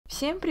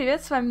Всем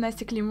привет, с вами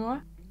Настя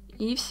Климова.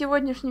 И в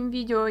сегодняшнем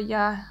видео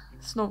я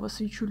снова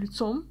свечу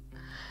лицом.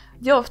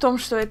 Дело в том,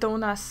 что это у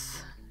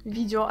нас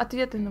видео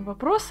ответы на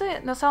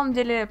вопросы. На самом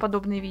деле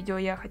подобные видео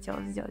я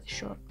хотела сделать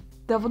еще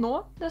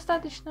давно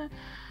достаточно.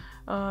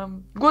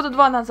 Года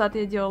 2 назад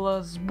я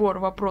делала сбор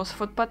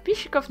вопросов от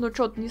подписчиков, но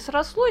что-то не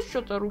срослось,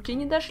 что-то руки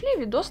не дошли,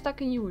 видос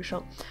так и не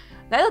вышел.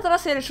 На этот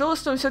раз я решила,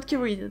 что он все-таки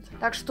выйдет.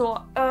 Так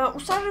что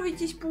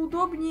усаживайтесь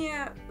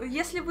поудобнее.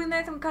 Если вы на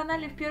этом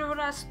канале в первый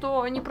раз,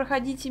 то не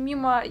проходите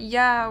мимо.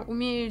 Я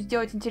умею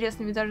сделать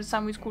интересными даже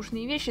самые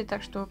скучные вещи,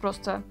 так что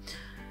просто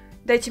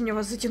дайте мне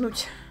вас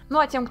затянуть. Ну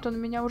а тем, кто на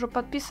меня уже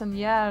подписан,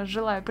 я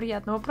желаю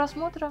приятного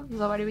просмотра.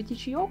 Заваривайте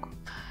чаек.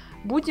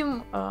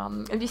 Будем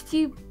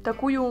вести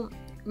такую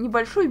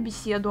небольшую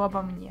беседу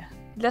обо мне.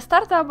 Для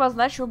старта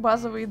обозначу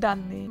базовые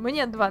данные.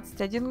 Мне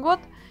 21 год.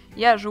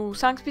 Я живу в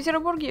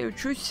Санкт-Петербурге и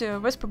учусь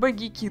в СПб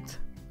ГИКИТ,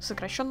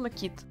 сокращенно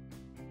КИТ.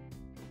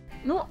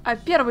 Ну, а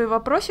первый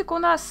вопросик у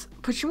нас: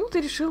 почему ты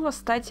решила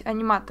стать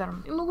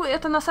аниматором? Ну,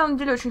 это на самом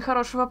деле очень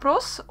хороший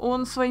вопрос.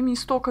 Он своими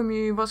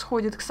истоками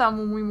восходит к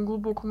самому моему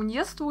глубокому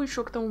детству,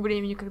 еще к тому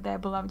времени, когда я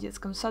была в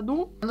детском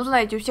саду. Ну,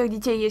 знаете, у всех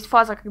детей есть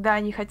фаза, когда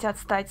они хотят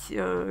стать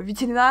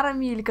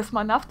ветеринарами или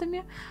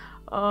космонавтами.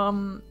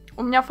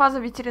 У меня фаза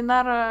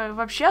ветеринара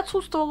вообще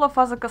отсутствовала,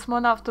 фаза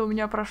космонавта у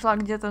меня прошла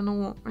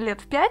где-то,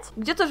 лет в 5.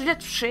 Где-то же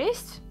лет в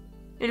 6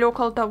 или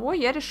около того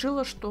я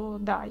решила, что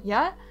да,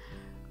 я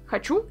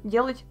хочу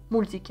делать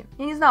мультики.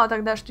 Я не знала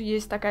тогда, что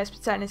есть такая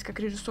специальность, как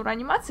режиссура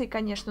анимации,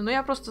 конечно, но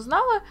я просто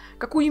знала,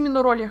 какую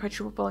именно роль я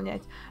хочу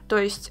выполнять. То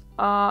есть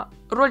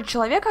роль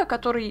человека,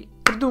 который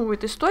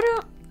придумывает историю,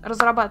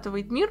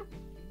 разрабатывает мир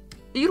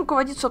и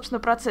руководит,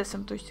 собственно,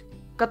 процессом, то есть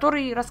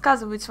который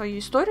рассказывает свою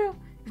историю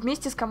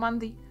вместе с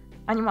командой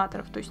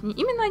аниматоров, то есть не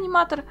именно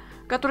аниматор,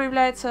 который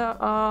является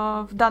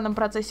в данном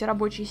процессе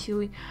рабочей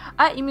силой,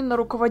 а именно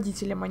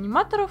руководителем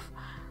аниматоров.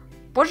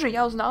 Позже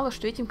я узнала,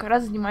 что этим как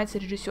раз занимается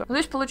режиссер. То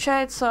есть,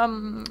 получается,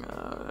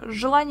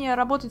 желание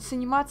работать с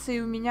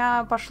анимацией у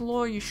меня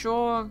пошло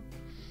еще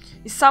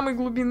из самой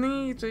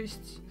глубины, то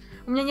есть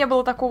у меня не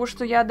было такого,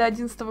 что я до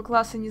 11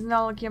 класса не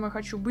знала, кем я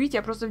хочу быть,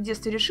 я просто в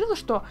детстве решила,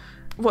 что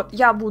вот,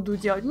 я буду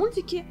делать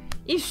мультики,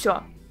 и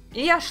все.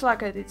 И я шла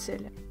к этой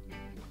цели.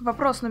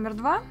 Вопрос номер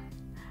 2.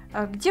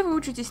 Где вы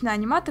учитесь на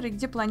аниматора и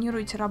где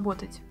планируете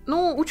работать?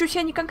 Ну, учусь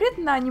я не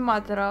конкретно на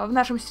аниматора, в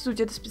нашем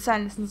институте эта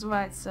специальность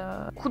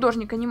называется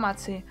художник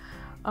анимации.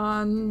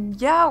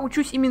 Я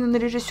учусь именно на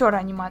режиссера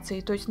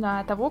анимации, то есть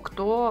на того,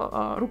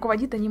 кто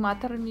руководит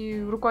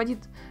аниматорами, руководит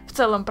в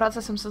целом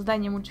процессом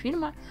создания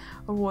мультфильма.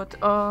 Вот.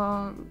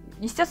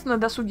 Естественно,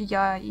 на досуге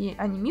я и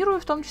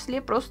анимирую в том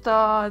числе,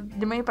 просто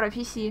для моей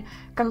профессии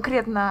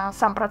конкретно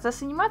сам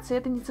процесс анимации —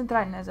 это не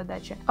центральная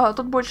задача.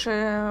 Тут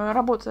больше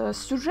работа с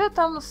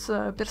сюжетом,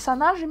 с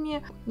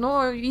персонажами,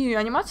 но и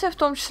анимация в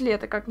том числе.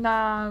 Это как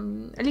на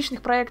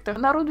лишних проектах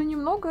народу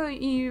немного,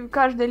 и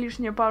каждая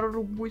лишняя пару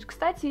рук будет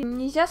кстати.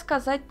 Нельзя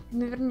сказать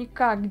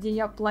наверняка, где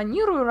я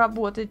планирую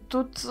работать.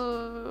 Тут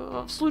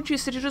в случае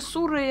с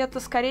режиссурой это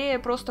скорее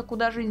просто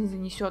куда жизнь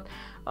занесет.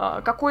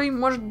 Какой,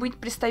 может быть,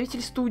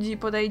 представитель студии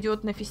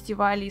подойдет на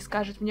фестивале и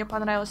скажет: мне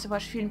понравился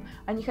ваш фильм,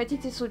 а не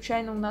хотите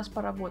случайно у нас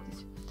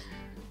поработать?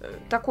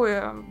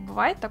 Такое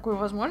бывает, такое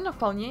возможно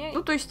вполне.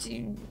 Ну, то есть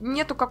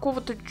нету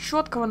какого-то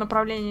четкого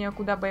направления,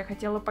 куда бы я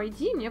хотела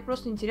пойти. Мне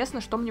просто интересно,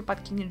 что мне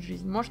подкинет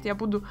жизнь. Может, я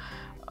буду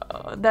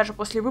даже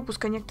после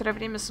выпуска некоторое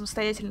время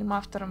самостоятельным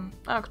автором,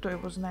 а кто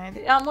его знает.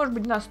 А может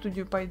быть, на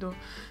студию пойду.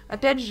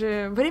 Опять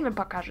же, время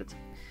покажет.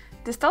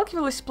 Ты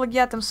сталкивалась с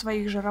плагиатом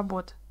своих же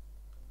работ?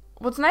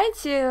 Вот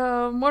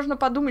знаете, можно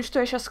подумать, что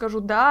я сейчас скажу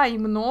да, и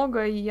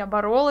много, и я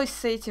боролась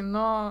с этим,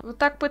 но вот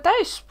так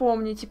пытаюсь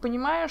вспомнить и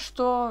понимаю,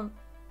 что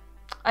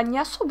не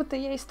особо-то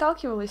я и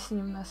сталкивалась с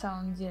ним на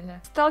самом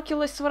деле.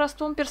 Сталкивалась с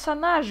воровством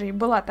персонажей,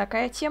 была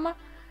такая тема,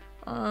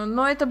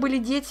 но это были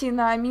дети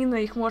на Амина,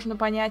 их можно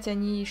понять,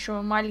 они еще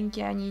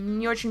маленькие, они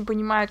не очень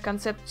понимают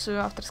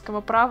концепцию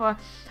авторского права,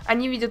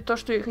 они видят то,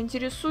 что их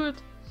интересует,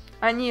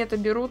 они это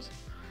берут.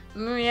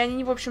 Ну и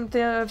они, в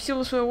общем-то, в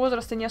силу своего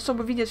возраста не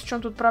особо видят, в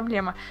чем тут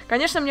проблема.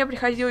 Конечно, мне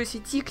приходилось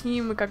идти к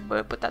ним и как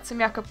бы пытаться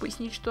мягко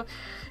пояснить, что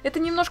это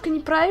немножко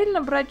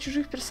неправильно брать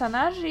чужих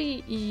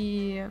персонажей,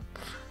 и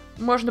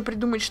можно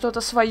придумать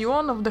что-то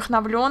свое, но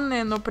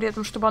вдохновленное, но при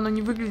этом, чтобы оно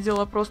не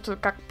выглядело просто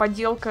как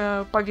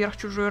поделка поверх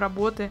чужой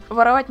работы.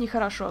 Воровать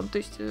нехорошо. То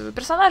есть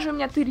персонажи у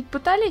меня тырить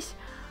пытались,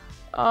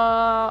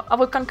 а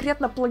вот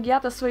конкретно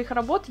плагиата своих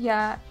работ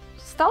я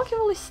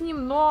сталкивалась с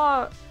ним,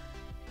 но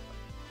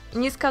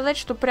не сказать,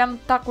 что прям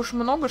так уж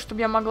много, чтобы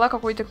я могла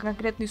какой-то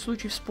конкретный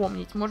случай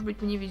вспомнить. Может быть,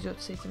 мне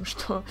везет с этим,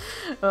 что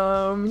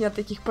у меня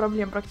таких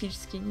проблем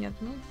практически нет.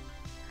 Ну,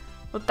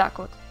 вот так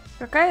вот.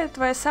 Какая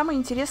твоя самая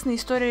интересная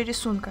история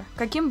рисунка?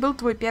 Каким был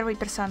твой первый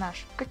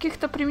персонаж?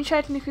 Каких-то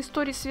примечательных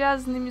историй,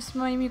 связанными с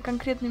моими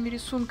конкретными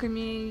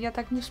рисунками, я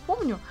так не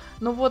вспомню.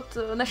 Но вот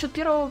насчет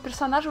первого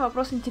персонажа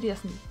вопрос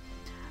интересный.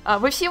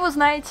 Вы все его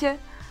знаете.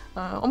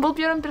 Он был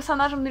первым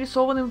персонажем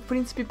нарисованным, в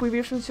принципе,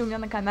 появившимся у меня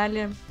на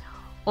канале.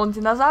 Он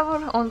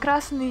динозавр, он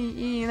красный,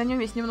 и на нем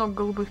есть немного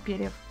голубых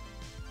перьев.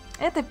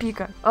 Это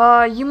Пика.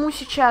 Ему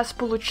сейчас,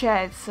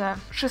 получается,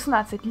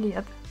 16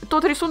 лет.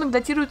 Тот рисунок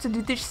датируется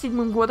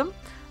 2007 годом.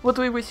 Вот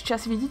вы его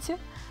сейчас видите.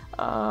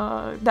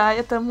 Да,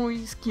 это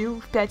мой скилл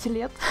в 5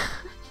 лет.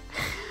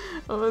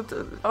 Вот.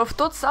 В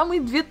тот самый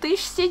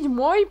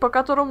 2007, по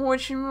которому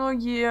очень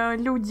многие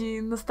люди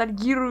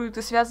ностальгируют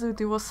и связывают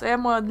его с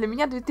эмо, для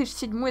меня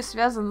 2007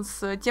 связан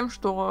с тем,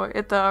 что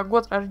это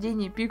год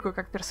рождения Пика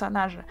как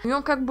персонажа. И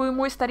он как бы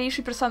мой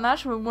старейший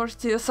персонаж, вы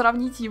можете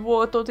сравнить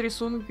его, тот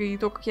рисунок, и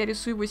то, как я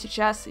рисую его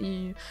сейчас,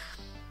 и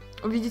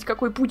увидеть,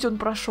 какой путь он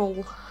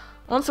прошел.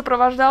 Он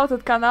сопровождал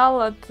этот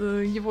канал от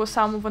его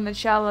самого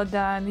начала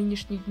до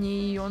нынешних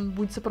дней, и он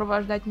будет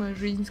сопровождать мою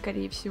жизнь,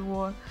 скорее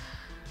всего,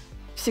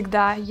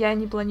 всегда. Я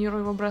не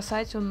планирую его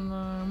бросать, он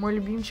мой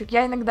любимчик.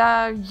 Я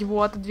иногда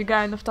его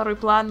отодвигаю на второй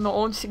план, но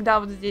он всегда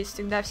вот здесь,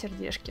 всегда в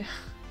сердечке.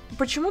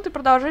 Почему ты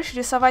продолжаешь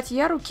рисовать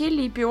Яру,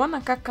 Келли и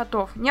Пиона как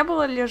котов? Не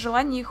было ли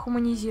желания их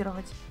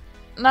хуманизировать?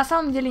 На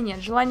самом деле нет,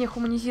 желания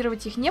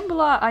хуманизировать их не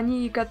было,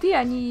 они коты,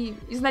 они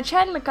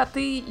изначально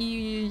коты,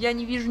 и я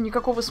не вижу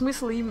никакого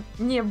смысла им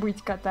не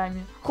быть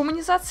котами.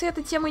 Хуманизация —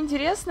 это тема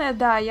интересная,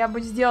 да, я бы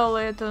сделала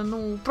это,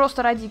 ну,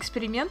 просто ради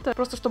эксперимента,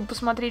 просто чтобы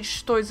посмотреть,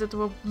 что из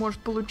этого может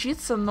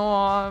получиться,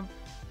 но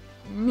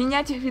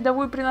менять их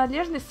видовую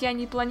принадлежность я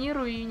не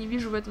планирую и не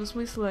вижу в этом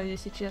смысла,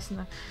 если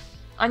честно.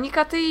 Они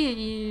коты,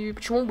 и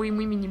почему бы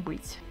им ими не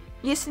быть?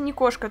 Если не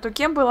кошка, то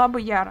кем была бы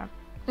Яра?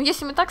 Ну,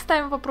 если мы так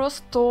ставим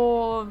вопрос,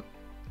 то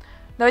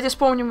давайте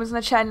вспомним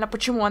изначально,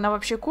 почему она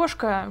вообще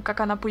кошка, как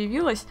она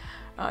появилась.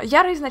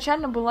 Яра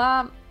изначально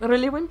была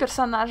ролевым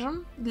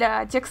персонажем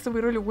для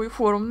текстовой ролевой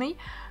форумной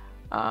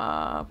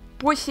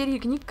по серии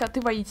книг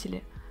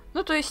 «Коты-воители».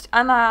 Ну, то есть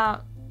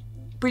она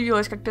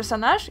появилась как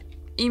персонаж,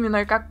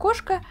 именно как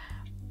кошка,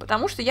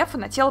 потому что я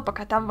фанатела по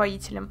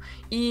котам-воителям.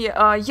 И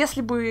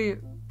если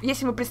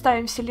мы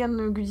представим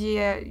вселенную,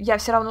 где я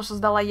все равно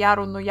создала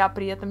Яру, но я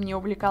при этом не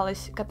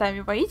увлекалась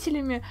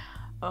котами-воителями,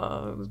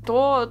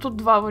 то тут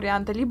два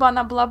варианта. Либо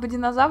она была бы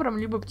динозавром,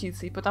 либо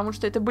птицей, потому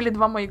что это были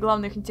два моих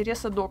главных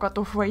интереса до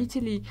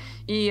котов-воителей,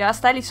 и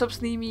остались,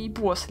 собственно, ими и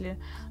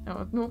после.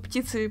 Вот. Ну,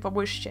 птицы по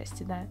большей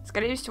части, да.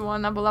 Скорее всего,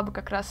 она была бы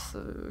как раз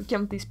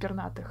кем-то из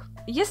пернатых.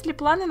 Есть ли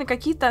планы на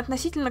какие-то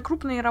относительно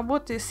крупные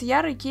работы с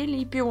Ярой, Келли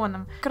и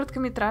Пионом?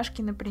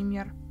 Короткометражки,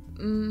 например.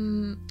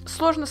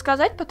 Сложно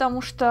сказать,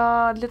 потому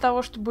что для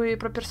того, чтобы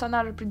про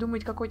персонажа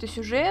придумать какой-то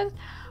сюжет,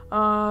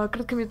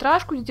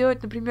 короткометражку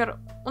сделать, например,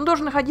 он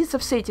должен находиться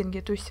в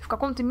сеттинге, то есть в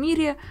каком-то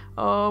мире,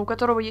 у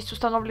которого есть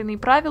установленные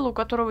правила, у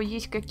которого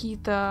есть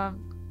какие-то...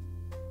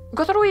 у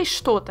которого есть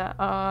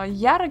что-то.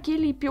 Яра,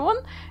 Келли и Пион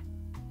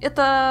 —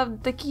 это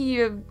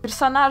такие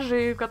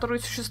персонажи, которые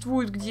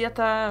существуют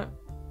где-то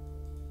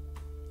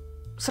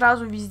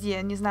сразу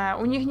везде, не знаю,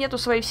 у них нету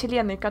своей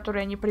вселенной, к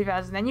которой они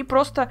привязаны, они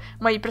просто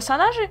мои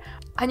персонажи,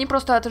 они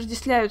просто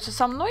отождествляются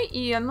со мной,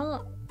 и,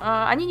 ну,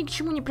 они ни к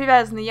чему не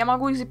привязаны, я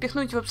могу их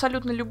запихнуть в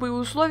абсолютно любые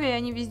условия, и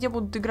они везде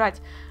будут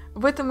играть.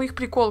 В этом их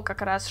прикол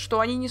как раз, что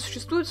они не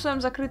существуют в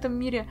своем закрытом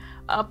мире,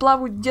 а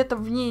плавают где-то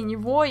вне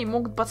него и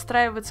могут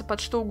подстраиваться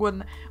под что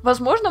угодно.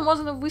 Возможно,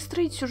 можно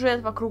выстроить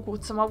сюжет вокруг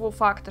вот самого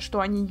факта, что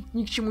они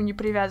ни к чему не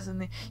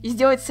привязаны, и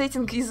сделать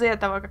сеттинг из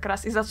этого как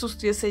раз, из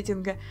отсутствия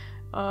сеттинга.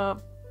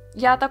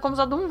 Я о таком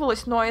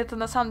задумывалась, но это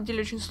на самом деле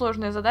очень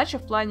сложная задача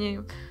в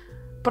плане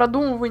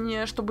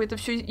продумывания, чтобы это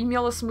все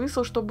имело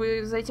смысл,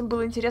 чтобы за этим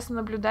было интересно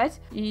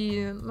наблюдать.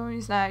 И, ну,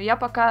 не знаю, я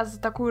пока за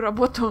такую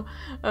работу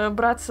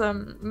браться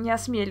не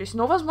осмелюсь.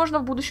 Но, возможно,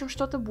 в будущем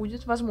что-то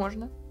будет,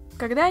 возможно.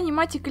 Когда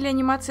аниматик или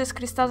анимация с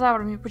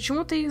крестозаврами?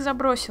 Почему ты их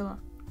забросила?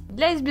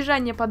 Для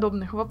избежания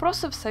подобных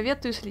вопросов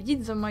советую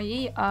следить за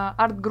моей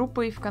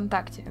арт-группой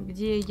ВКонтакте,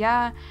 где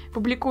я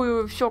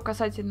публикую все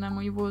касательно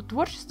моего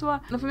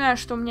творчества. Напоминаю,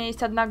 что у меня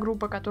есть одна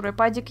группа, которая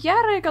падик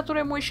Яры,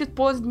 которая мой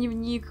щитпост,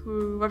 дневник,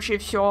 вообще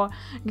все,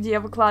 где я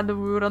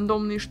выкладываю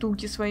рандомные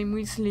штуки, свои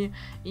мысли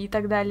и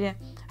так далее.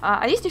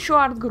 А есть еще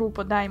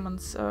арт-группа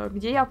Diamonds,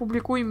 где я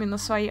публикую именно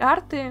свои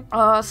арты,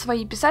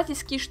 свои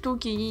писательские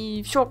штуки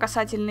и все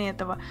касательно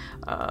этого.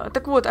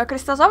 Так вот, о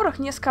крестозаврах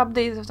несколько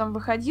апдейтов там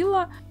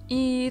выходило,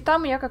 и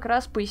там я как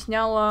раз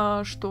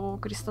поясняла, что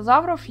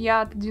крестозавров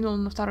я отодвинула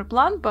на второй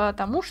план,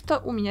 потому что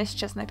у меня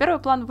сейчас на первый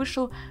план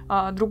вышел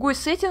другой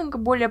сеттинг,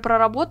 более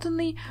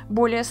проработанный,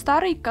 более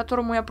старый, к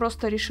которому я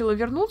просто решила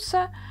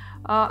вернуться.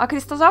 А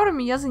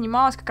крестозаврами я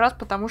занималась как раз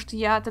потому, что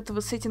я от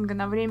этого сеттинга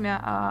на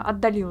время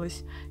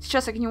отдалилась.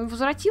 Сейчас я к нему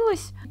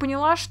возвратилась,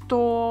 поняла,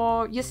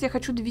 что если я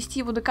хочу довести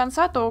его до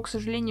конца, то, к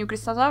сожалению,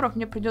 крестозавров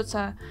мне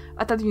придется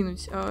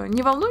отодвинуть.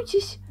 Не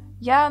волнуйтесь,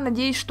 я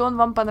надеюсь, что он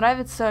вам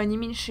понравится не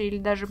меньше или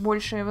даже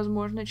больше,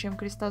 возможно, чем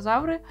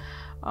крестозавры.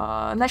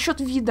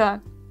 Насчет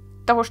вида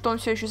того, что он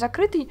все еще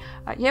закрытый,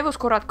 я его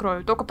скоро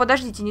открою. Только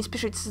подождите, не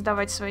спешите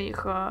создавать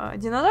своих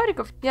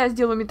динозавриков. Я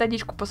сделаю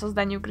методичку по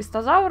созданию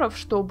крестозавров,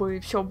 чтобы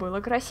все было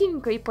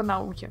красивенько и по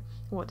науке.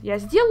 Вот, я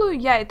сделаю,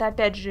 я это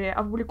опять же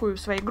опубликую в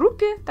своей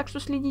группе, так что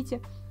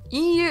следите.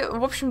 И,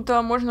 в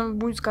общем-то, можно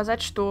будет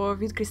сказать, что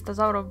вид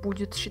крестозавров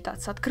будет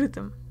считаться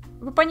открытым.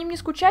 Вы по ним не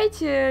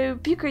скучайте,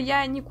 Пика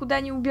я никуда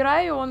не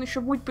убираю, он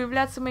еще будет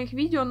появляться в моих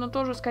видео, но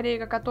тоже скорее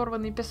как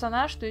оторванный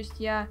персонаж, то есть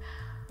я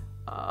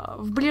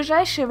в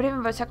ближайшее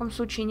время, во всяком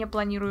случае, не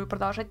планирую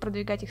продолжать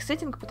продвигать их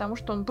сеттинг, потому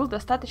что он был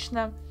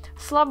достаточно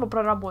слабо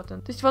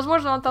проработан. То есть,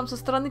 возможно, он там со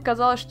стороны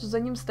казалось, что за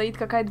ним стоит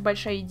какая-то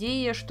большая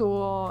идея,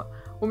 что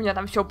у меня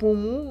там все по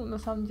уму, на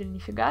самом деле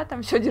нифига,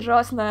 там все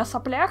держалось на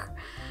соплях.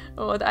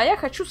 Вот. А я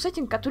хочу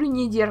сеттинг, который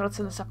не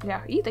держится на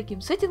соплях. И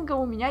таким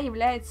сеттингом у меня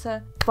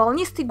является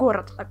волнистый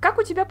город. А как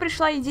у тебя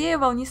пришла идея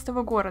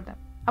волнистого города?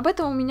 Об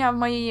этом у меня в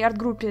моей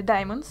арт-группе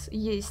Diamonds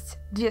есть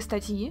 2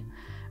 статьи,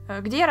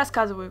 где я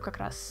рассказываю как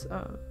раз,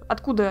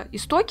 откуда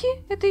истоки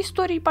этой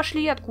истории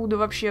пошли, откуда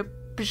вообще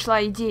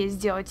пришла идея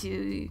сделать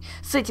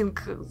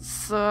сеттинг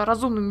с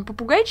разумными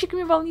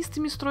попугайчиками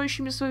волнистыми,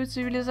 строящими свою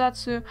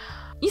цивилизацию,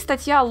 и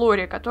статья о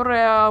лоре,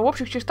 которая в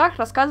общих чертах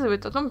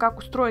рассказывает о том, как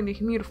устроен их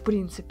мир в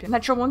принципе,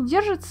 на чем он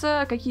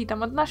держится, какие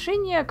там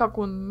отношения, как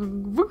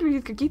он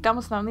выглядит, какие там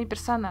основные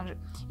персонажи,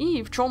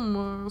 и в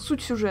чем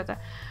суть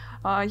сюжета.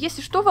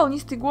 Если что,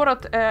 волнистый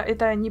город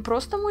это не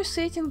просто мой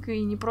сеттинг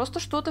и не просто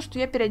что-то, что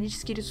я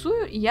периодически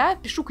рисую, я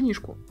пишу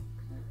книжку.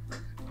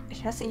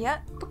 Сейчас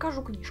я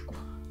покажу книжку.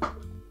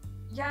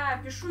 Я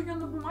пишу ее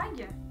на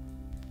бумаге.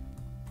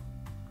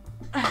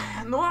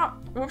 Но,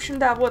 в общем,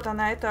 да, вот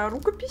она, это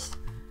рукопись.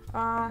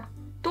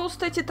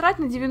 Толстая тетрадь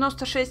на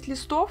 96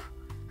 листов,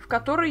 в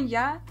которой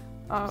я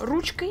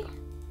ручкой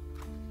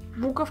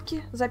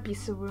буковки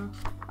записываю.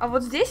 А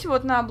вот здесь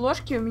вот на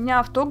обложке у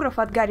меня автограф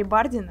от Гарри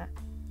Бардина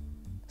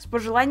с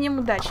пожеланием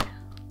удачи.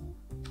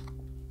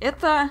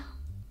 Это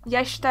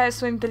я считаю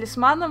своим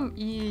талисманом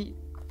и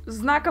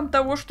знаком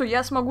того, что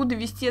я смогу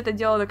довести это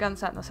дело до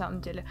конца, на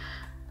самом деле.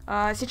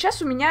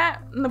 Сейчас у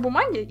меня на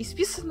бумаге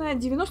исписано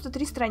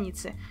 93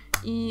 страницы,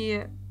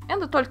 и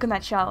это только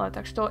начало,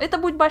 так что это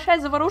будет большая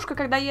заварушка,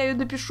 когда я ее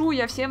допишу,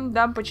 я всем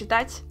дам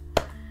почитать.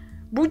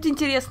 Будет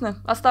интересно,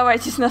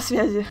 оставайтесь на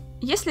связи.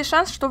 Есть ли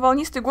шанс, что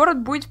волнистый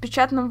город будет в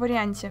печатном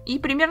варианте? И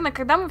примерно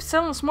когда мы в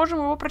целом сможем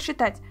его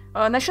прочитать?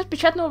 Насчет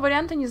печатного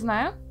варианта не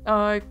знаю.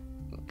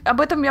 Об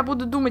этом я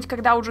буду думать,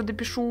 когда уже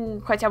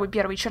допишу хотя бы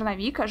первый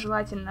черновик, а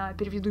желательно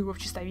переведу его в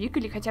чистовик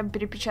или хотя бы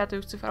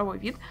перепечатаю в цифровой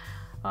вид.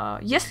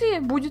 Если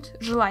будет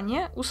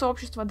желание у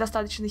сообщества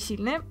достаточно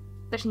сильное,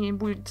 точнее,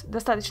 будет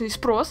достаточный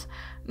спрос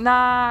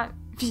на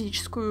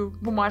физическую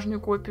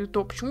бумажную копию,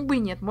 то почему бы и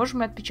нет,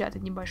 можем и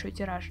отпечатать небольшой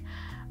тираж.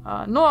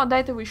 Но до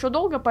этого еще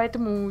долго,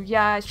 поэтому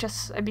я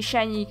сейчас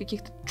обещаний и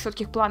каких-то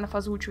четких планов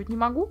озвучивать не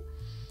могу.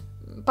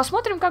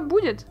 Посмотрим, как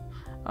будет.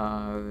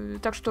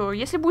 Так что,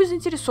 если будет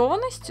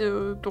заинтересованность,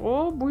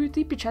 то будет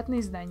и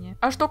печатное издание.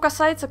 А что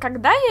касается,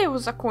 когда я его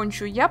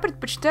закончу, я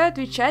предпочитаю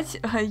отвечать,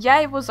 я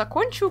его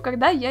закончу,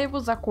 когда я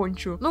его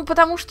закончу. Ну,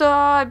 потому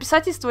что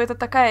писательство — это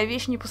такая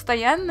вещь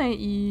непостоянная,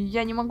 и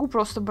я не могу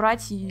просто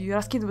брать и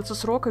раскидываться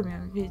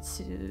сроками,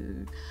 ведь,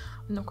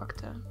 ну,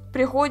 как-то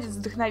приходит с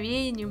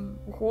вдохновением,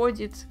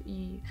 уходит,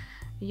 и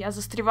я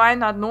застреваю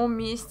на одном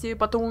месте,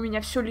 потом у меня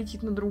все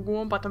летит на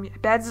другом, потом я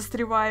опять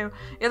застреваю.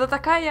 Это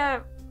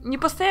такая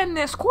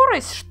непостоянная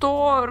скорость,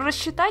 что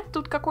рассчитать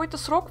тут какой-то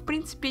срок, в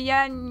принципе,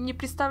 я не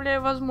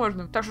представляю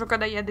возможным. Так что,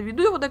 когда я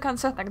доведу его до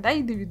конца, тогда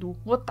и доведу.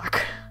 Вот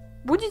так.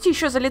 Будете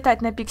еще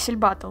залетать на Pixel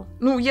Battle?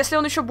 Ну, если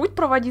он еще будет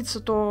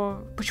проводиться,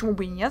 то почему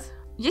бы и нет?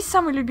 Есть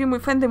самый любимый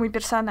фэндом и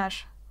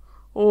персонаж?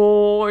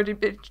 О,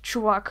 ребят,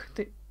 чувак,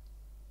 ты...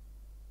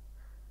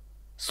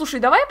 Слушай,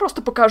 давай я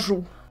просто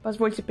покажу.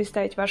 Позвольте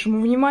представить вашему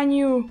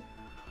вниманию...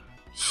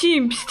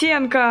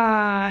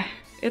 Симп-стенка!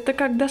 Это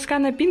как доска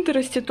на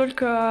Пинтересте,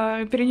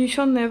 только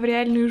перенесенная в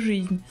реальную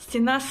жизнь.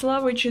 Стена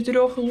славы 4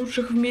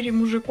 лучших в мире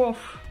мужиков.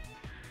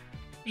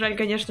 Жаль,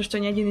 конечно, что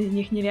ни один из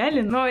них не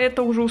реален, но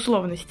это уже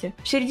условности.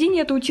 В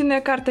середине это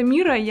утиная карта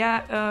мира.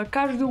 Я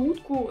каждую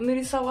утку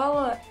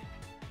нарисовала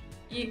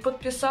и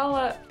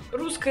подписала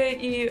русское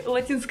и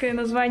латинское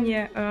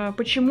название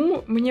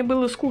 «Почему мне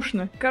было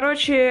скучно».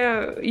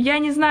 Короче, я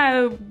не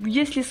знаю,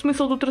 есть ли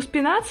смысл тут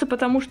распинаться,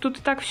 потому что тут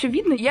и так все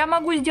видно. Я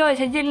могу сделать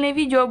отдельное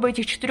видео об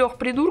этих 4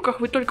 придурках,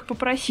 вы только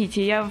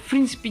попросите. Я, в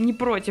принципе, не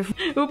против.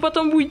 Вы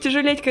потом будете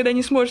жалеть, когда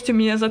не сможете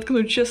меня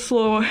заткнуть, честное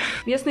слово.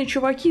 Местные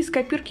чуваки из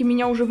копирки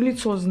меня уже в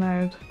лицо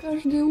знают.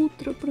 Каждое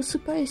утро,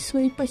 просыпаясь в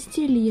своей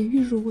постели, я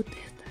вижу вот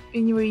это.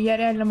 Anyway, я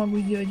реально могу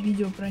сделать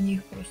видео про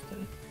них просто.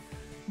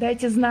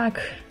 Дайте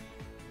знак.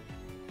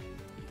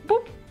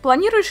 Пуп.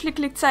 Планируешь ли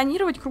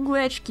коллекционировать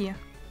круглые очки?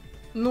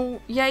 Ну,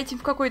 я этим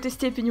в какой-то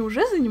степени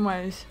уже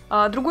занимаюсь.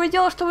 Другое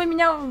дело, что вы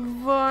меня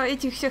в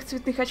этих всех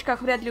цветных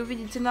очках вряд ли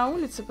увидите на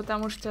улице,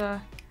 потому что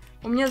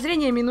у меня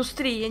зрение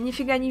 -3, я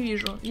нифига не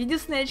вижу.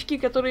 Единственные очки,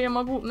 которые я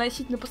могу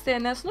носить на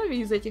постоянной основе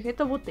из этих,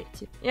 это вот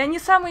эти. И они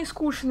самые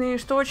скучные,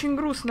 что очень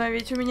грустно,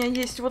 ведь у меня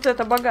есть вот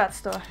это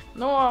богатство.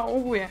 Но,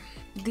 увы.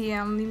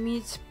 Damn,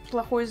 иметь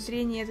плохое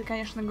зрение, это,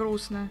 конечно,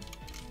 грустно.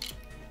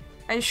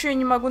 А еще я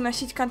не могу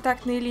носить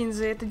контактные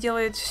линзы, это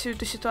делает всю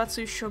эту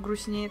ситуацию еще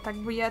грустнее, так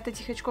бы я от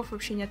этих очков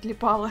вообще не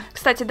отлипала.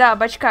 Кстати, да,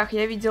 об очках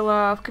я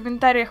видела в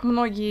комментариях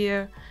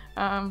многие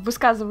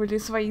высказывали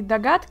свои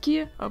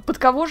догадки, под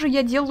кого же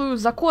я делаю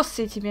закос с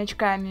этими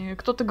очками.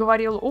 Кто-то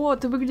говорил: о,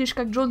 ты выглядишь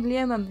как Джон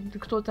Леннон, или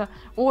кто-то: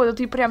 о, да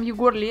ты прям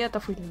Егор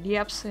Летов или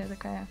Лепс. Я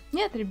такая: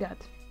 нет, ребят,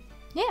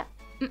 нет.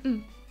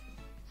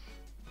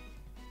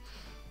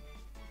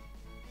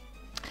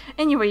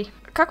 Anyway,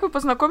 как вы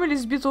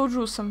познакомились с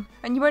Битлджусом?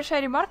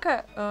 Небольшая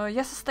ремарка,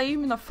 я состою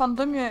именно в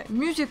фандоме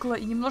мюзикла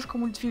и немножко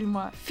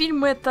мультфильма.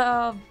 Фильм —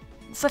 это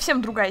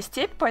совсем другая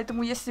степь,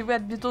 поэтому если вы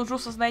от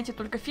Битлджуса знаете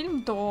только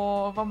фильм,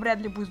 то вам вряд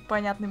ли будут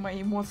понятны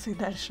мои эмоции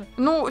дальше.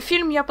 Ну,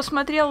 фильм я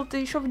посмотрела-то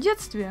еще в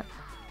детстве,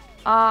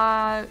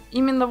 а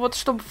именно вот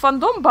чтобы в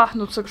фандом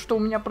бахнуться, что у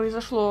меня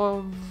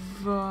произошло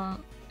в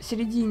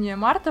середине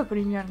марта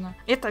примерно,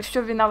 это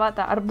все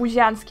виновата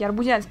Арбузянский.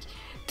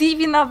 Ты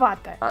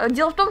виновата.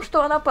 Дело в том,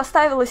 что она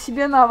поставила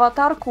себе на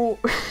аватарку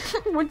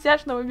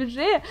мультяшного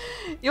Биджея,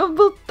 и он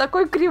был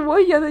такой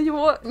кривой, я на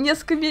него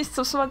несколько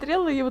месяцев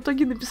смотрела, и в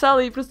итоге написала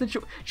ей просто: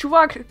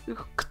 чувак,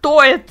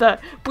 кто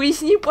это?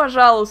 Поясни,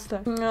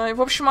 пожалуйста. И,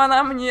 в общем,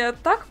 она мне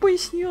так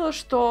пояснила,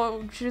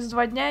 что через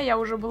 2 дня я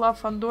уже была в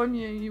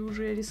фандоме и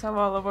уже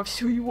рисовала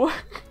вовсю его.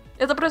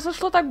 Это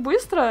произошло так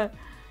быстро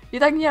и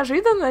так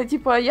неожиданно,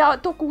 типа, я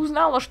только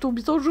узнала, что у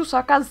Битлджуса,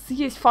 оказывается,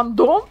 есть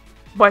фандом,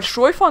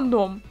 большой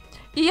фандом.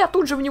 И я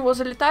тут же в него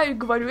залетаю и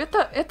говорю: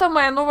 это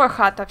моя новая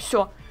хата,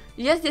 все.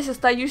 Я здесь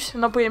остаюсь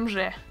на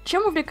ПМЖ.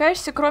 Чем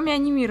увлекаешься, кроме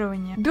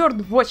анимирования?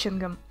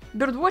 Бёрдвотчингом.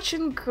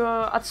 Бёрдвотчинг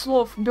от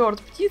слов bird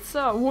 —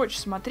 птица, watch —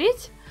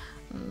 смотреть.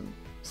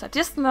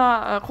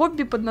 Соответственно,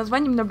 хобби под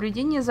названием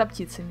наблюдение за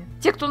птицами.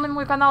 Те, кто на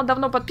мой канал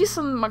давно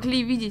подписан,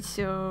 могли видеть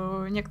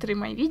некоторые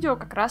мои видео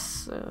как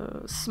раз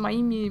с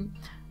моими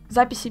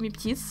записями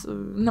птиц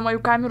на мою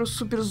камеру с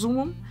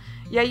суперзумом.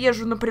 Я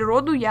езжу на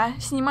природу, я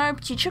снимаю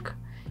птичек.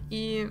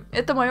 И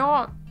это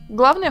мое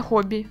главное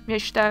хобби, я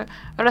считаю.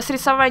 Раз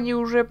рисование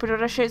уже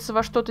превращается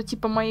во что-то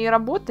типа моей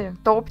работы,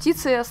 то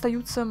птицы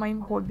остаются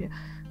моим хобби.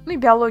 Ну и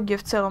биология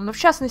в целом, но в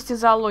частности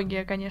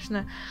зоология,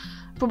 конечно.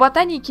 По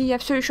ботанике я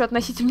все еще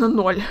относительно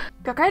 0.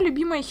 Какая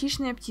любимая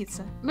хищная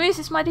птица? Ну,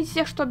 если смотреть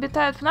тех, что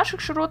обитают в наших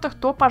широтах,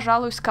 то,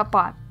 пожалуй,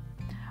 скопа.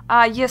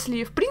 А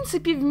если в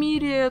принципе в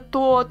мире,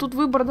 то тут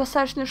выбор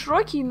достаточно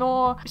широкий,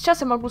 но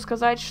сейчас я могу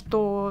сказать,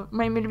 что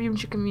моими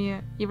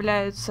любимчиками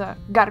являются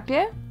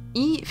гарпия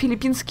и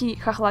филиппинский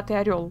хохлатый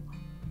орел.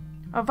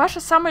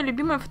 Ваша самая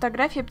любимая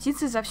фотография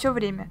птицы за все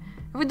время.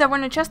 Вы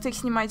довольно часто их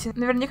снимаете.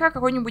 Наверняка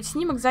какой-нибудь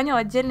снимок занял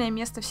отдельное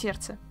место в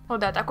сердце. О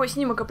да, такой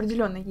снимок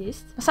определенно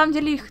есть. На самом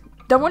деле их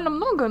довольно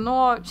много,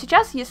 но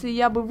сейчас, если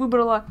я бы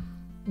выбрала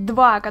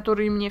 2,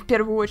 которые мне в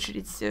первую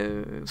очередь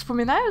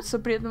вспоминаются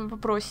при этом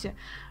вопросе,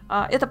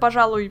 это,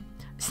 пожалуй,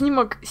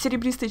 снимок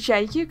серебристой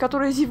чайки,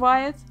 которая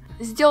зевает.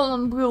 Сделан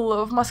он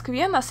был в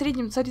Москве на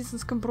Среднем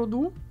Царицынском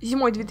пруду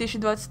зимой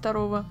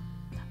 2022.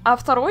 А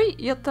второй —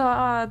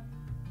 это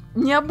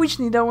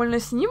необычный довольно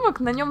снимок,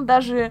 на нем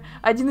даже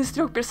один из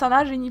 3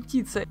 персонажей не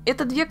птица.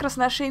 Это 2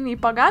 красношейные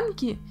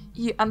поганки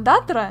и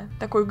андатра,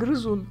 такой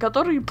грызун,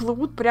 которые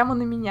плывут прямо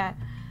на меня.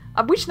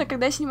 Обычно,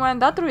 когда я снимаю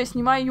андатру, я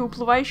снимаю ее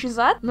уплывающий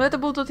зад, но это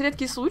был тот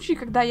редкий случай,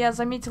 когда я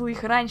заметила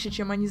их раньше,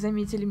 чем они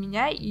заметили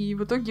меня, и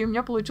в итоге у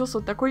меня получился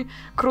вот такой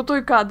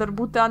крутой кадр,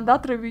 будто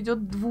андатра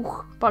ведет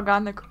 2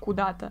 поганок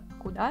куда-то.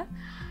 Куда?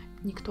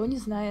 Никто не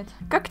знает.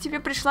 Как к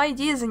тебе пришла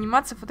идея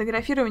заниматься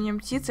фотографированием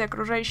птиц и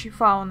окружающей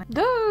фауны?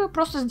 Да,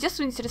 просто с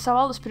детства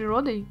интересовалась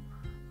природой.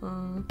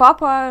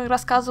 Папа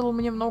рассказывал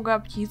мне много о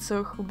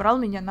птицах, брал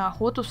меня на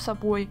охоту с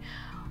собой.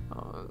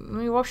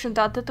 Ну и, в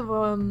общем-то, от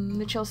этого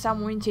начался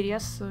мой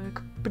интерес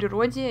к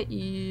природе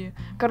и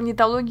к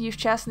орнитологии в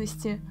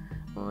частности.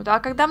 Вот. А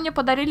когда мне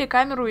подарили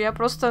камеру, я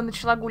просто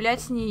начала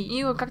гулять с ней,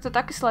 и как-то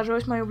так и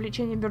сложилось мое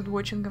увлечение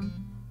бёрдвотчингом.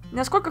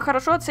 Насколько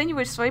хорошо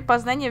оцениваешь свои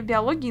познания в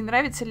биологии и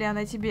нравится ли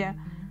она тебе?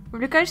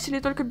 Увлекаешься ли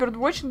только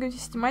бёрдвотчингом,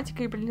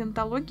 систематикой и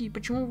палеонтологией, и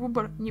почему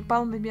выбор не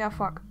пал на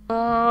биофак?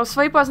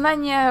 Свои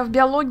познания в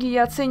биологии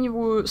я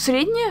оцениваю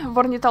средне, в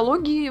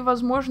орнитологии,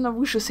 возможно,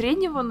 выше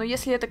среднего, но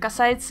если это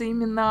касается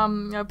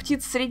именно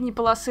птиц средней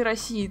полосы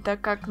России, так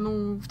как,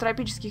 в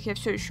тропических я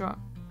все еще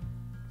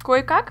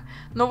кое-как,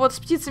 но вот с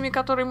птицами,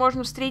 которые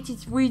можно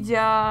встретить,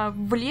 выйдя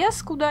в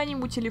лес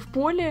куда-нибудь или в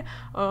поле,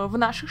 в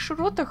наших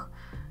широтах,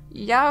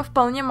 я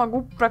вполне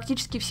могу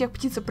практически всех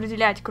птиц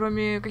определять,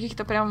 кроме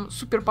каких-то прям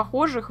супер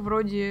похожих,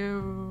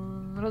 вроде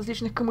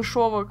различных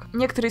камышовок,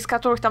 некоторые из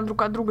которых там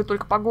друг от друга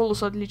только по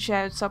голосу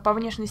отличаются, а по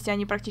внешности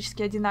они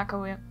практически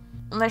одинаковые.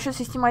 Насчет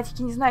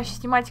систематики не знаю,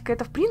 систематика —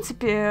 это в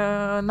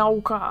принципе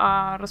наука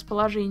о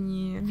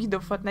расположении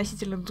видов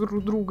относительно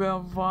друг друга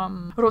в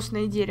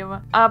ростное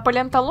дерево. А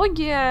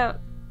палеонтология...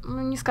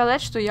 не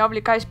сказать, что я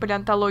увлекаюсь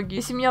палеонтологией.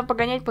 Если меня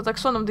погонять по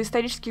таксонам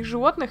доисторических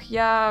животных,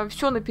 я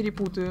все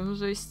наперепутаю.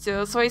 То есть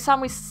своей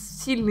самой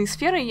сильной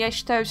сферой я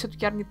считаю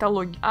все-таки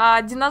орнитологию. А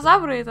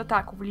динозавры — это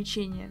так,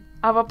 увлечение.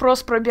 А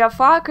вопрос про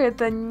биофак —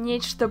 это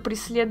нечто,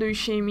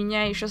 преследующее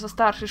меня еще со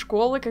старшей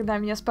школы, когда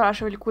меня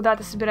спрашивали, куда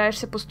ты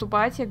собираешься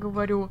поступать, я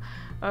говорю,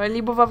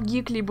 либо в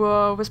ВГИК,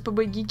 либо в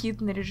СПб ГИКИТ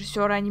на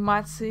режиссера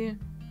анимации.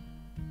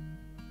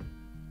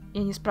 И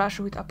они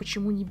спрашивают, а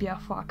почему не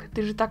биофак?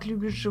 Ты же так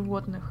любишь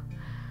животных.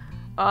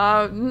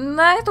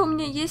 На это у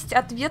меня есть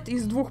ответ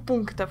из 2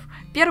 пунктов.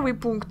 Первый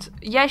пункт.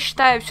 Я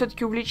считаю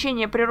все-таки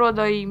увлечение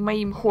природой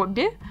моим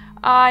хобби,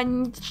 а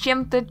не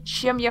чем-то,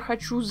 чем я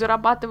хочу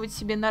зарабатывать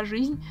себе на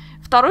жизнь.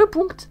 Второй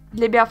пункт.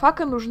 Для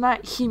биофака нужна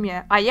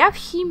химия. А я в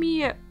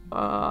химии...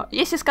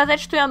 Если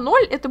сказать, что я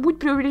 0, это будет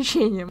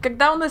преувеличением.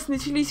 Когда у нас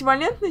начались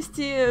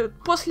валентности,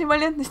 после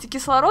валентности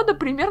кислорода,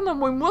 примерно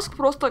мой мозг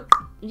просто...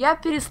 Я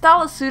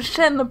перестала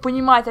совершенно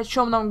понимать, о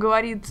чем нам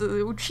говорит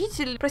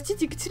учитель.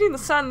 Простите, Екатерина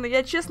Санна,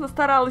 я честно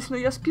старалась, но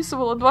я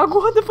списывала 2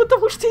 года,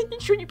 потому что я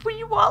ничего не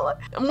понимала.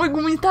 Мой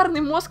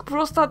гуманитарный мозг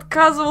просто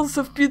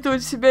отказывался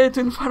впитывать в себя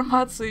эту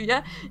информацию.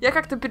 Я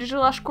как-то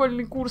пережила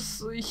школьный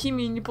курс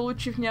химии, не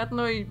получив ни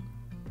одной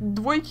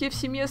 2 в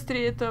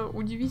семестре. Это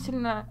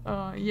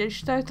удивительно. Я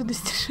считаю это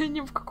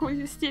достижением в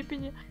какой-то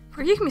степени. В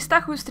каких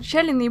местах вы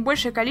встречали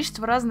наибольшее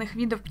количество разных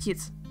видов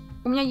птиц?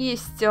 У меня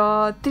есть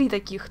 3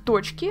 таких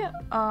точки.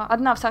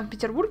 1 в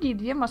Санкт-Петербурге и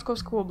 2 в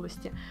Московской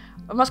области.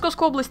 В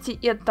Московской области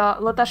это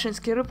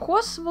Латашинский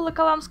рыбхоз в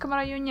Волоколамском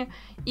районе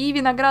и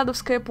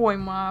Виноградовская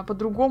пойма,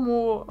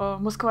 по-другому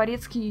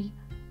Москворецкий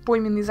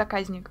пойменный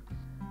заказник.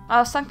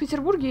 А в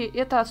Санкт-Петербурге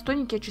это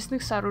отстойники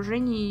очистных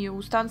сооружений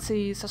у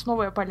станции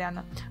Сосновая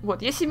Поляна.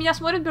 Вот, если меня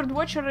смотрят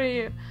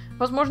бёрдвотчеры,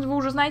 возможно, вы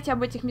уже знаете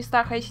об этих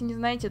местах, а если не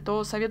знаете,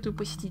 то советую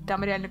посетить,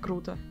 там реально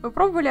круто. Вы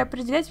пробовали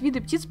определять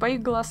виды птиц по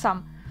их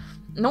голосам?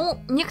 Ну,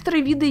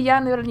 некоторые виды я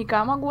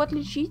наверняка могу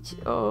отличить,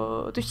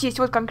 то есть есть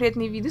вот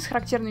конкретные виды с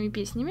характерными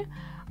песнями,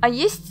 а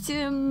есть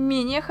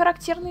менее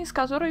характерные, с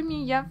которыми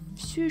я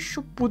все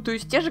еще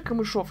путаюсь, те же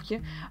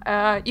камышовки.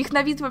 Их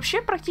на вид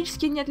вообще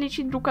практически не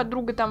отличить друг от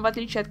друга, там, в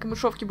отличие от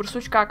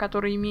камышовки-барсучка,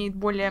 который имеет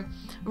более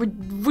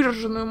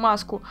выраженную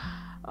маску.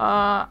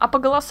 А по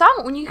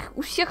голосам у них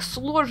у всех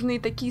сложные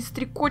такие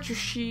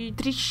стрекочущие,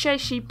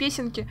 трещащие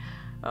песенки,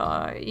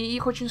 и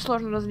их очень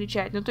сложно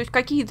различать. Ну, то есть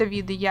какие-то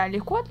виды я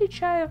легко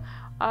отличаю,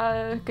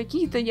 а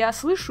какие-то я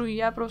слышу, и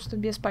я просто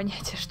без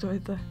понятия, что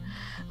это.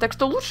 Так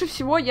что лучше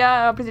всего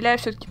я определяю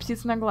все-таки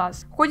птиц на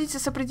глаз. Ходите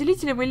с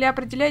определителем или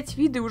определяете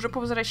виды уже по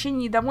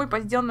возвращении домой по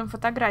сделанным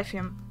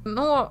фотографиям?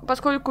 Но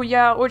поскольку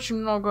я очень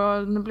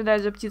много наблюдаю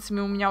за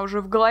птицами, у меня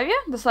уже в голове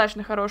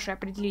достаточно хороший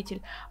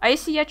определитель. А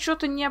если я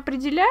что-то не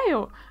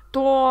определяю,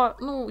 то,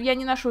 ну, я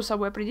не ношу с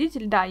собой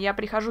определитель, да, я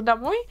прихожу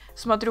домой,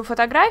 смотрю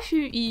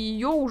фотографию и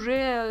ее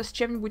уже с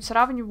чем-нибудь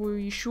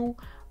сравниваю, ищу,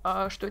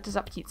 что это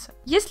за птица.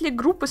 Есть ли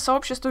группы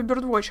сообщества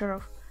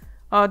бёрдвотчеров?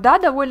 Да,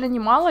 довольно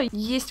немало.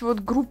 Есть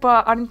вот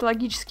группа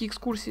орнитологические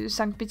экскурсии в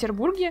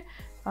Санкт-Петербурге.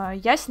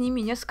 Я с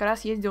ними несколько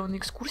раз ездила на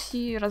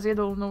экскурсии,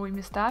 разведывала новые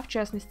места, в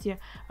частности,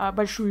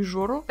 Большую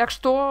Жору. Так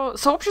что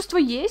сообщества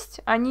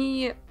есть,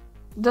 они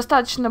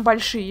достаточно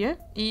большие,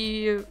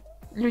 и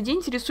людей,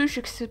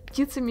 интересующихся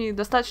птицами,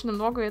 достаточно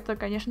много, это,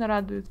 конечно,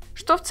 радует.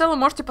 Что в целом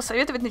можете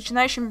посоветовать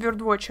начинающим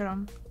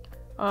бёрдвотчерам?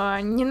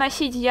 Не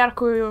носить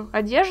яркую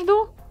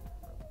одежду,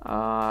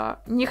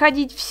 не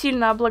ходить в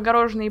сильно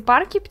облагороженные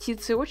парки,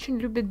 птицы очень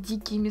любят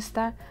дикие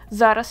места,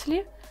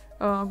 заросли,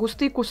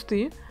 густые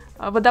кусты.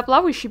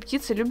 Водоплавающие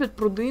птицы любят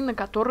пруды, на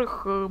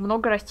которых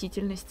много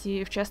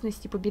растительности, в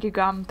частности, по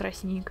берегам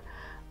тростник.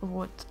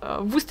 Вот.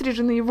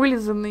 Выстриженные,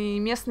 вылизанные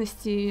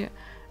местности,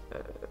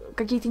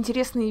 какие-то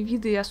интересные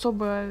виды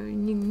особо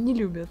не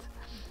любят.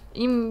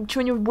 Им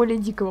чего-нибудь более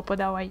дикого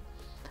подавай.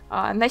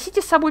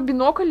 Носите с собой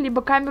бинокль,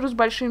 либо камеру с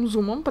большим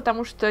зумом,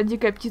 потому что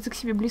дикая птица к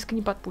себе близко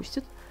не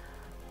подпустит.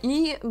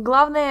 И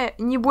главное,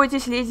 не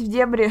бойтесь лезть в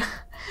дебри.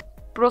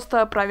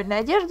 Просто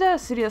правильная одежда,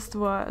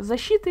 средства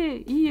защиты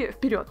и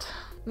вперед.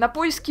 На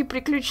поиски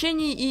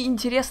приключений и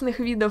интересных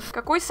видов.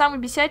 Какой самый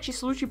бесячий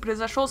случай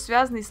произошел,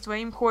 связанный с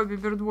твоим хобби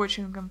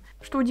бёрдвотчингом?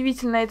 Что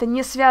удивительно, это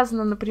не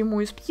связано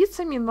напрямую с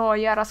птицами, но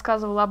я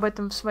рассказывала об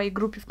этом в своей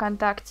группе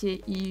ВКонтакте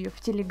и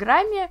в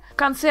Телеграме. В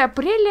конце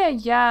апреля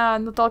я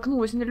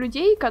натолкнулась на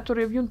людей,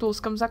 которые в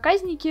Юнтулском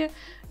заказнике,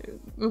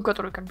 ну,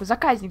 который как бы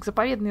заказник,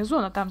 заповедная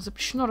зона, там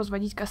запрещено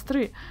разводить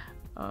костры.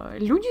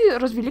 Люди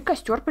развели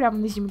костер прямо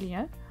на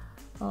земле.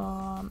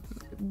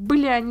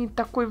 Были они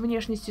такой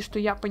внешности, что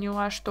я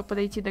поняла, что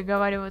подойти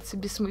договариваться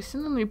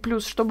бессмысленно. Ну и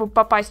плюс, чтобы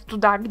попасть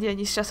туда, где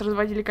они сейчас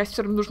разводили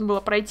костер, им нужно было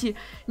пройти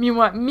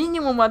мимо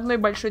минимум одной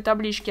большой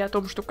таблички о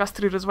том, что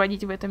костры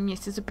разводить в этом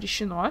месте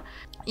запрещено.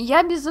 И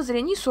я без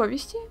зазрений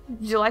совести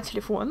взяла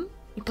телефон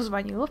и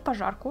позвонила в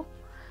пожарку.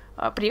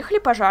 Приехали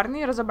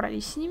пожарные,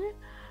 разобрались с ними.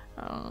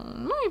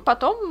 Ну и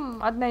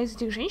потом одна из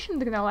этих женщин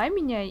догнала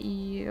меня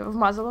и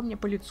вмазала мне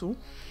по лицу.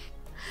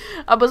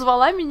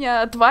 Обозвала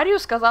меня тварью,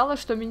 сказала,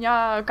 что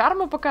меня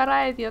карма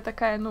покарает. Я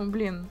такая, ну,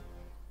 блин.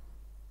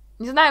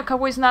 Не знаю,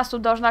 кого из нас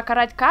тут должна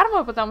карать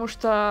карма, потому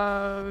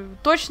что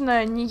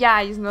точно не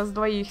я из нас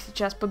двоих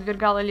сейчас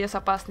подвергала лес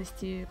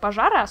опасности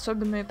пожара.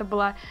 Особенно это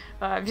была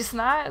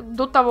весна,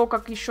 до того,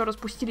 как еще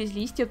распустились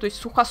листья, то есть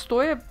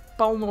сухостоя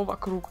полно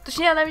вокруг.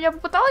 Точнее, она меня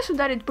попыталась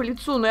ударить по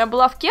лицу, но я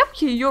была в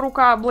кепке, ее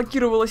рука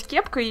блокировалась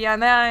кепкой, и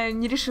она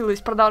не решилась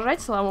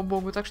продолжать, слава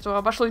богу, так что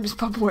обошлось без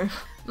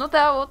побоев. Ну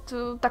да,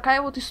 вот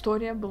такая вот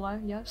история была.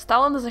 Я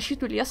встала на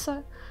защиту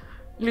леса,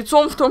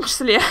 лицом в том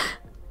числе.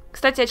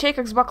 Кстати, о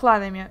чайках с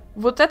бакланами.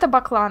 Вот это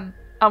баклан,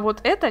 а вот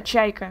это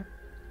чайка.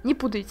 Не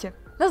путайте.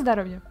 На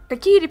здоровье.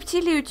 Какие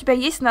рептилии у тебя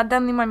есть на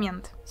данный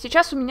момент?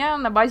 Сейчас у меня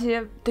на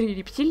базе 3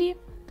 рептилии.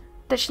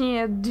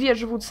 Точнее, 2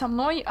 живут со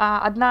мной,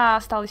 а одна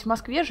осталась в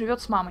Москве, живет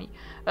с мамой.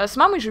 С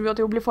мамой живет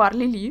эублифар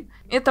Лили.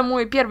 Это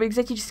мой первый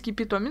экзотический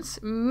питомец,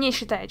 не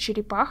считая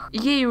черепах.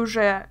 Ей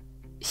уже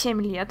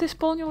 7 лет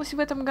исполнилось в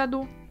этом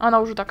году. Она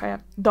уже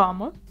такая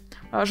дама.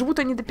 Живут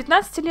они до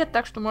 15 лет,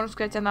 так что, можно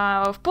сказать,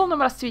 она в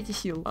полном расцвете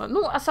сил.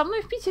 Ну, а со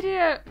мной в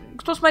Питере,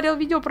 кто смотрел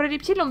видео про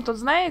рептилиум, тот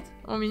знает,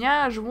 у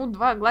меня живут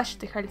 2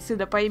 глазчатых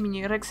альцида по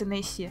имени Рекс и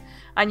Несси.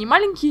 Они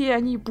маленькие,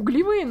 они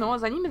пугливые, но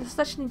за ними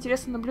достаточно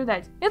интересно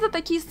наблюдать. Это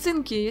такие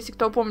сцинки, если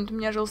кто помнит, у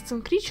меня жил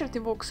сцинк Ричард,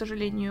 его, к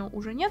сожалению,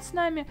 уже нет с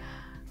нами.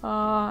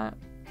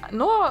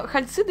 Но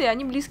хальциды,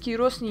 они близкие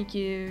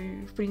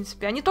родственники, в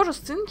принципе. Они тоже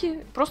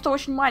сцинки, просто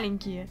очень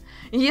маленькие.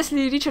 И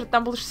если Ричард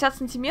там был 60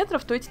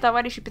 сантиметров, то эти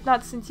товарищи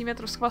 15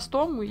 сантиметров с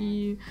хвостом,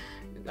 и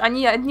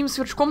они одним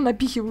сверчком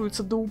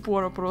напихиваются до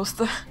упора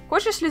просто.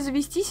 Хочешь ли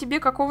завести себе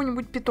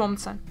какого-нибудь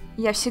питомца?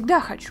 Я всегда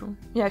хочу,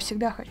 я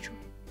всегда хочу.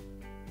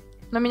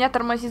 Но меня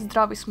тормозит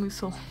здравый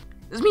смысл.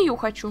 Змею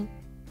хочу.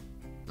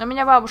 Но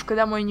меня бабушка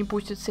домой не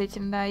пустит с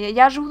этим, да.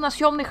 Я живу на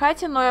съемной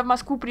хате, но я в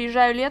Москву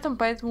приезжаю летом,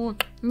 поэтому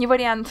не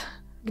вариант.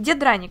 Где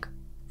Драник?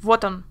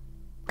 Вот он.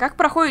 Как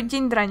проходит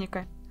день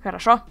Драника?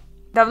 Хорошо.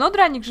 Давно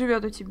Драник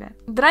живет у тебя?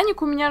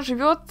 Драник у меня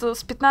живет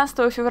с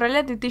 15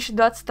 февраля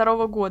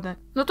 2022 года.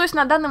 Ну, то есть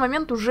на данный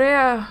момент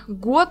уже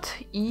год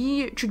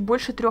и чуть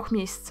больше 3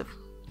 месяцев.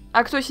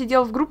 А кто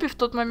сидел в группе в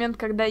тот момент,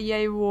 когда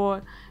я его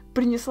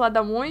принесла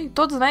домой,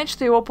 тот знает,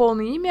 что его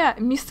полное имя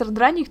мистер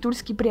Драник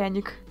Тульский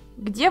пряник.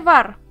 Где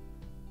Вар?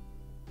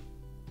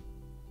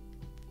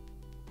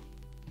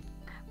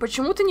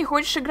 Почему ты не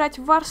хочешь играть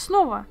в Вар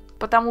снова?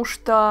 Потому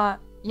что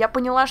я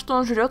поняла, что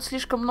он жрет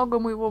слишком много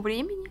моего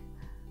времени,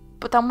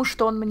 потому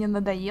что он мне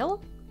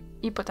надоел,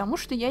 и потому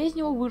что я из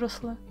него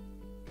выросла.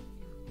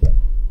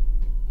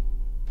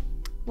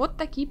 Вот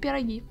такие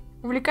пироги.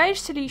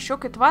 Увлекаешься ли еще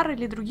Кэтвар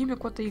или другими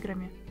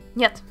кота-играми?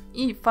 Нет,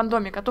 и в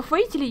фандоме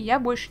котов-воителей я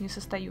больше не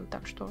состою,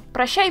 так что...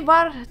 Прощай,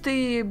 Вар,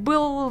 ты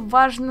был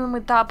важным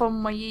этапом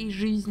моей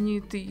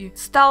жизни, ты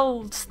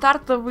стал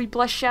стартовой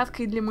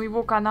площадкой для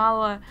моего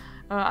канала,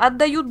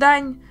 отдаю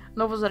дань,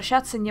 но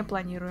возвращаться не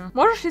планирую.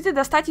 Можешь ли ты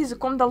достать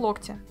языком до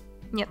локтя?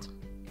 Нет.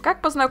 Как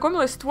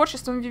познакомилась с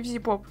творчеством Вивзи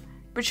Поп?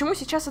 Почему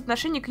сейчас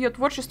отношение к ее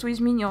творчеству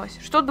изменилось?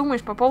 Что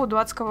думаешь по поводу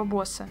адского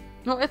босса?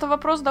 Ну, это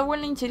вопрос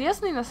довольно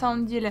интересный, на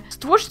самом деле. С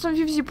творчеством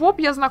Вивзи Поп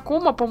я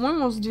знакома,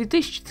 по-моему, с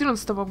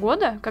 2014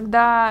 года,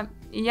 когда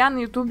я на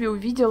ютубе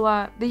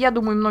увидела, да я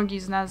думаю, многие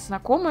из нас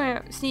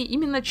знакомы с ней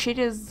именно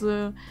через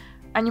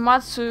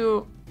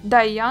анимацию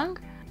Die Young,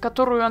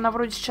 которую она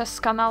вроде сейчас с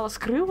канала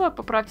скрыла,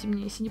 поправьте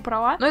меня, если не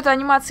права. Но эта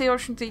анимация, в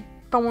общем-то,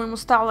 по-моему,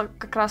 стала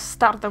как раз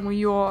стартом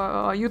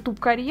ее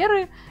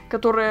YouTube-карьеры,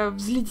 которая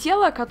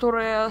взлетела,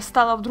 которая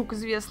стала вдруг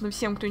известна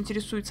всем, кто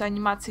интересуется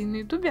анимацией на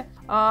YouTube.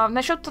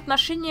 Насчет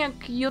отношения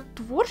к ее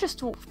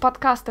творчеству в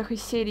подкастах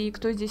из серии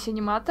 «Кто здесь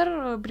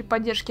аниматор?» при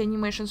поддержке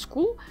Animation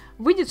School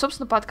выйдет,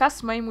 собственно, подкаст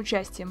с моим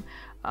участием,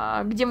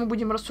 где мы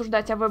будем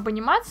рассуждать о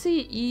веб-анимации,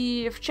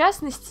 и, в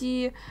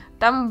частности,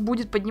 там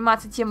будет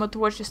подниматься тема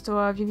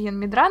творчества Вивьен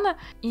Медрана,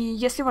 и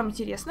если вам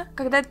интересно,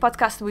 когда этот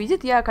подкаст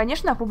выйдет, я,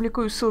 конечно,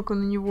 опубликую ссылку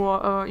на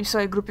него и в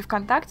своей группе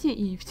ВКонтакте,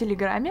 и в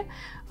Телеграме,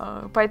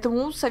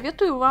 поэтому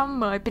советую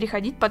вам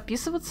переходить,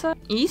 подписываться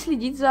и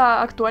следить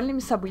за актуальными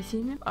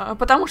событиями,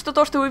 потому что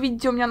то, что вы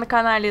видите у меня на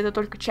канале, это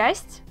только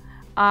часть,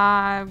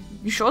 а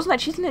еще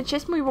значительная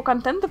часть моего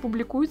контента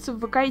публикуется в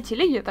ВК и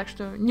Телеге, так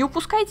что не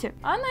упускайте.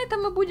 А на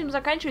этом мы будем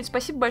заканчивать.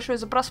 Спасибо большое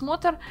за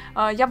просмотр.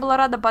 Я была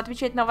рада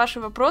поотвечать на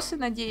ваши вопросы.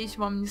 Надеюсь,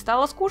 вам не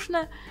стало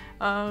скучно.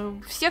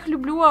 Всех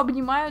люблю,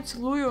 обнимаю,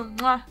 целую.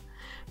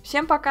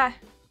 Всем пока!